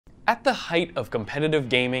At the height of competitive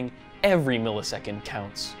gaming, every millisecond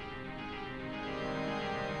counts.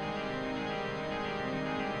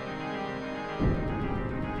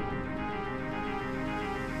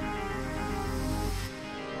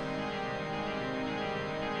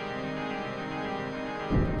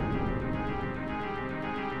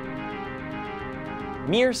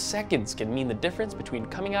 Mere seconds can mean the difference between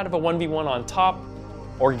coming out of a 1v1 on top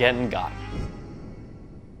or getting got.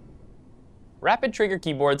 Rapid trigger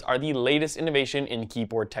keyboards are the latest innovation in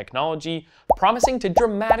keyboard technology, promising to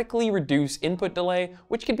dramatically reduce input delay,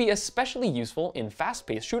 which can be especially useful in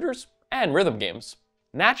fast-paced shooters and rhythm games.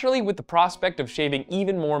 Naturally, with the prospect of shaving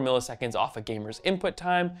even more milliseconds off a gamer's input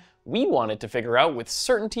time, we wanted to figure out with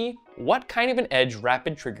certainty what kind of an edge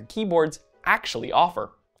rapid trigger keyboards actually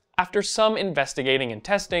offer. After some investigating and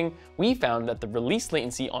testing, we found that the release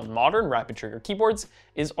latency on modern rapid trigger keyboards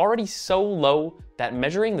is already so low that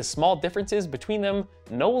measuring the small differences between them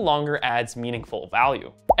no longer adds meaningful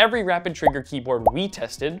value. Every rapid trigger keyboard we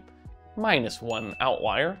tested, minus one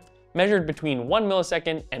outlier, measured between 1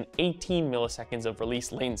 millisecond and 18 milliseconds of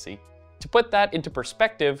release latency. To put that into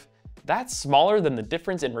perspective, that's smaller than the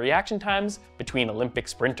difference in reaction times between Olympic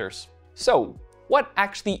sprinters. So, what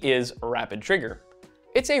actually is a rapid trigger?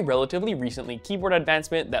 It's a relatively recently keyboard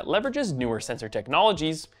advancement that leverages newer sensor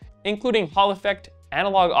technologies, including Hall effect,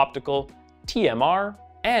 analog optical, TMR,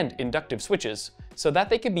 and inductive switches, so that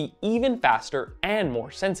they can be even faster and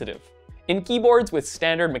more sensitive. In keyboards with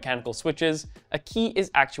standard mechanical switches, a key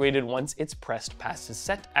is actuated once it's pressed past a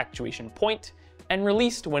set actuation point, and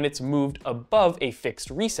released when it's moved above a fixed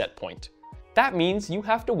reset point. That means you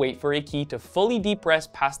have to wait for a key to fully depress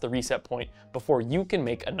past the reset point before you can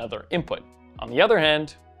make another input. On the other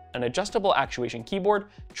hand, an adjustable actuation keyboard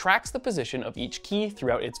tracks the position of each key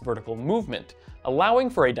throughout its vertical movement, allowing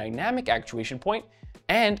for a dynamic actuation point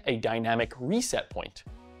and a dynamic reset point.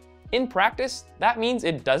 In practice, that means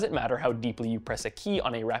it doesn't matter how deeply you press a key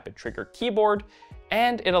on a rapid trigger keyboard,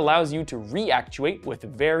 and it allows you to reactuate with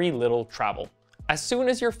very little travel. As soon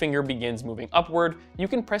as your finger begins moving upward, you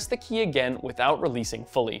can press the key again without releasing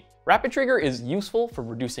fully. Rapid trigger is useful for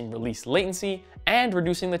reducing release latency and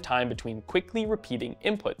reducing the time between quickly repeating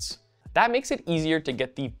inputs. That makes it easier to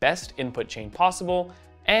get the best input chain possible,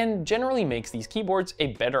 and generally makes these keyboards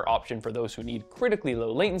a better option for those who need critically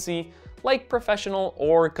low latency, like professional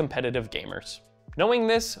or competitive gamers. Knowing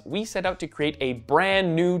this, we set out to create a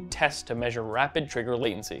brand new test to measure rapid trigger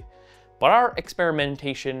latency. But our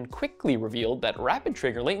experimentation quickly revealed that rapid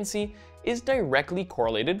trigger latency is directly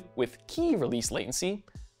correlated with key release latency,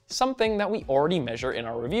 something that we already measure in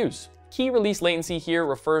our reviews. Key release latency here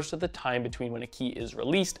refers to the time between when a key is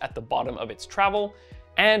released at the bottom of its travel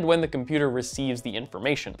and when the computer receives the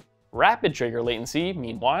information. Rapid trigger latency,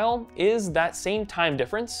 meanwhile, is that same time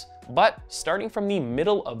difference, but starting from the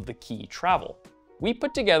middle of the key travel. We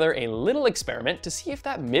put together a little experiment to see if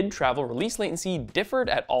that mid-travel release latency differed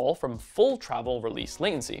at all from full travel release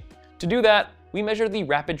latency. To do that, we measured the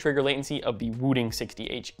rapid trigger latency of the Wooting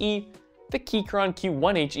 60HE, the Keychron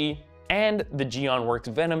Q1HE, and the GeonWorks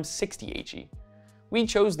Venom 60HE. We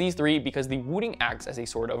chose these three because the Wooting acts as a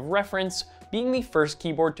sort of reference, being the first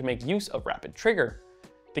keyboard to make use of rapid trigger.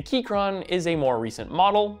 The Keychron is a more recent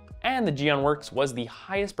model, and the GeonWorks was the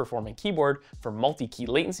highest performing keyboard for multi-key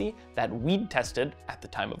latency that we'd tested at the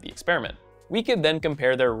time of the experiment. We could then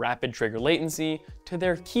compare their rapid trigger latency to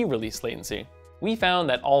their key release latency. We found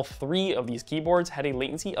that all three of these keyboards had a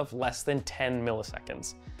latency of less than 10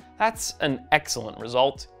 milliseconds. That's an excellent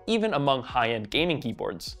result, even among high-end gaming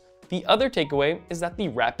keyboards. The other takeaway is that the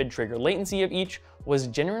rapid trigger latency of each was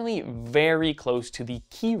generally very close to the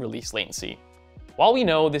key release latency. While we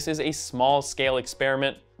know this is a small-scale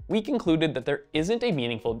experiment, we concluded that there isn't a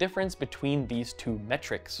meaningful difference between these two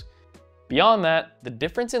metrics. Beyond that, the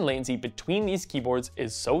difference in latency between these keyboards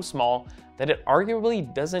is so small that it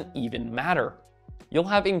arguably doesn't even matter. You'll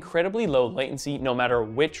have incredibly low latency no matter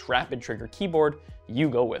which rapid trigger keyboard you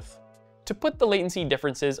go with. To put the latency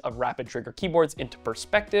differences of rapid trigger keyboards into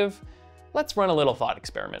perspective, let's run a little thought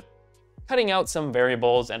experiment. Cutting out some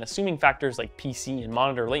variables and assuming factors like PC and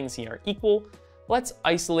monitor latency are equal, let's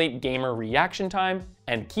isolate gamer reaction time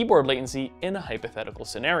and keyboard latency in a hypothetical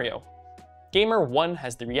scenario. Gamer 1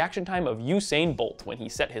 has the reaction time of Usain Bolt when he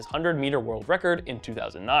set his 100-meter world record in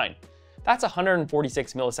 2009. That's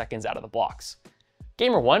 146 milliseconds out of the blocks.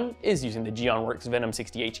 Gamer 1 is using the GeonWorks Venom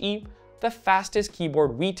 60HE, the fastest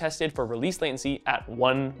keyboard we tested for release latency at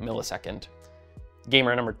 1 millisecond.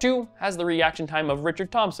 Gamer number 2 has the reaction time of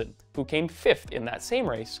Richard Thompson, who came 5th in that same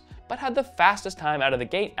race, but had the fastest time out of the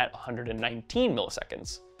gate at 119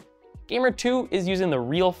 milliseconds. Gamer 2 is using the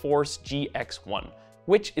RealForce GX1,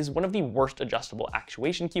 which is one of the worst adjustable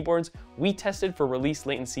actuation keyboards we tested for release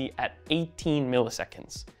latency at 18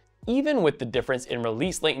 milliseconds. Even with the difference in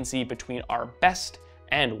release latency between our best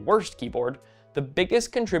and worst keyboard, the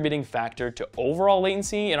biggest contributing factor to overall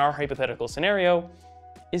latency in our hypothetical scenario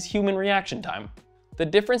is human reaction time. The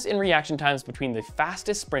difference in reaction times between the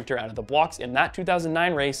fastest sprinter out of the blocks in that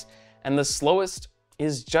 2009 race and the slowest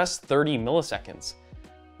is just 30 milliseconds.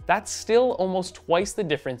 That's still almost twice the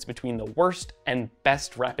difference between the worst and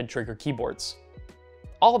best rapid trigger keyboards.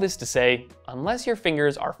 All this to say, unless your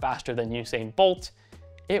fingers are faster than Usain Bolt,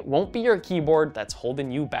 it won't be your keyboard that's holding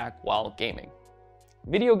you back while gaming.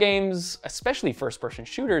 Video games, especially first-person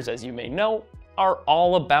shooters as you may know, are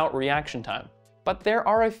all about reaction time. But there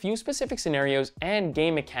are a few specific scenarios and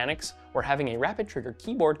game mechanics where having a rapid trigger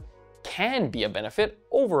keyboard can be a benefit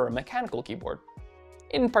over a mechanical keyboard.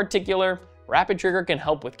 In particular, rapid trigger can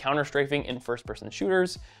help with counter-strafing in first-person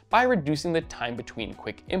shooters by reducing the time between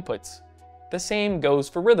quick inputs. The same goes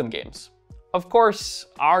for rhythm games. Of course,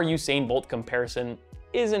 our Usain Bolt comparison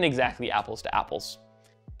isn't exactly apples to apples.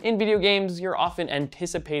 In video games, you're often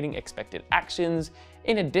anticipating expected actions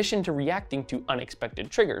in addition to reacting to unexpected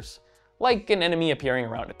triggers, like an enemy appearing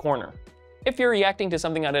around a corner. If you're reacting to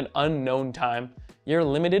something at an unknown time, you're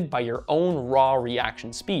limited by your own raw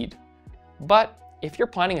reaction speed. But if you're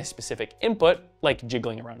planning a specific input, like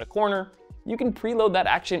jiggling around a corner, you can preload that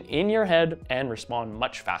action in your head and respond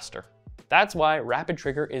much faster. That's why rapid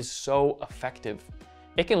trigger is so effective.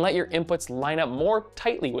 It can let your inputs line up more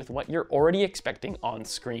tightly with what you're already expecting on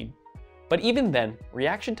screen. But even then,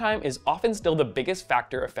 reaction time is often still the biggest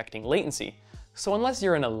factor affecting latency, so unless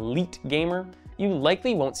you're an elite gamer, you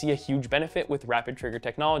likely won't see a huge benefit with rapid trigger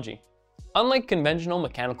technology. Unlike conventional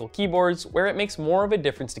mechanical keyboards, where it makes more of a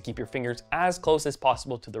difference to keep your fingers as close as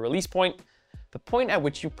possible to the release point, the point at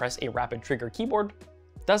which you press a rapid trigger keyboard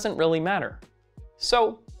doesn't really matter.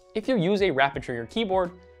 So, if you use a rapid trigger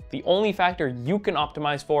keyboard, the only factor you can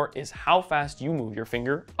optimize for is how fast you move your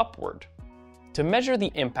finger upward. To measure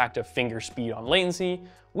the impact of finger speed on latency,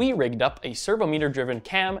 we rigged up a servometer-driven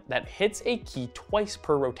cam that hits a key twice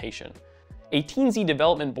per rotation. A Teensy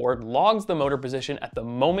development board logs the motor position at the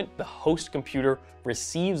moment the host computer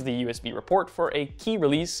receives the USB report for a key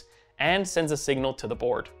release and sends a signal to the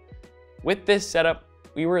board. With this setup,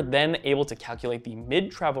 we were then able to calculate the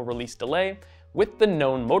mid-travel release delay with the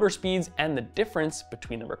known motor speeds and the difference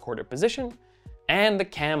between the recorded position and the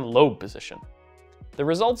cam lobe position. The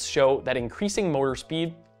results show that increasing motor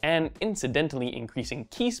speed and incidentally increasing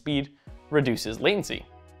key speed reduces latency.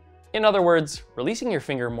 In other words, releasing your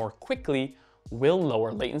finger more quickly will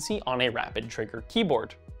lower latency on a rapid trigger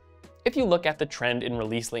keyboard. If you look at the trend in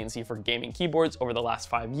release latency for gaming keyboards over the last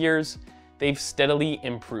 5 years, they've steadily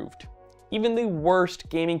improved. Even the worst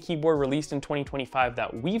gaming keyboard released in 2025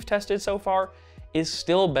 that we've tested so far is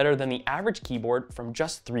still better than the average keyboard from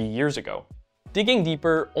just 3 years ago. Digging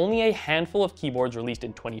deeper, only a handful of keyboards released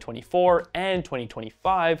in 2024 and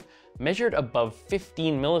 2025 measured above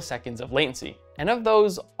 15 milliseconds of latency. And of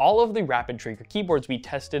those, all of the rapid trigger keyboards we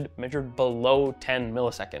tested measured below 10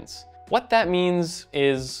 milliseconds. What that means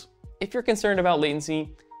is, if you're concerned about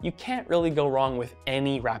latency, you can't really go wrong with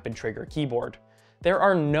any rapid trigger keyboard. There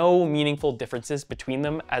are no meaningful differences between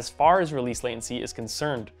them as far as release latency is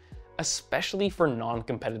concerned, especially for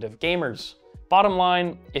non-competitive gamers. Bottom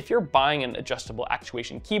line, if you're buying an adjustable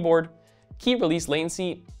actuation keyboard, key release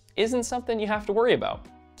latency isn't something you have to worry about.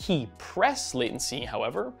 Key press latency,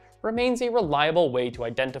 however, remains a reliable way to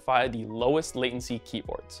identify the lowest latency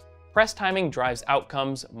keyboards. Press timing drives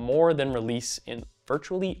outcomes more than release in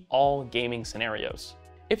virtually all gaming scenarios.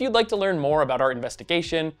 If you'd like to learn more about our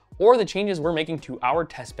investigation or the changes we're making to our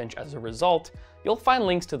test bench as a result, you'll find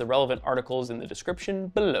links to the relevant articles in the description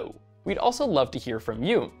below. We'd also love to hear from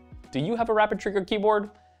you. Do you have a rapid trigger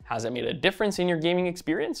keyboard? Has it made a difference in your gaming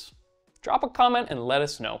experience? Drop a comment and let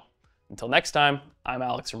us know. Until next time, I'm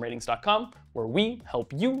Alex from Ratings.com, where we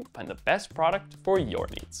help you find the best product for your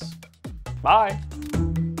needs. Bye!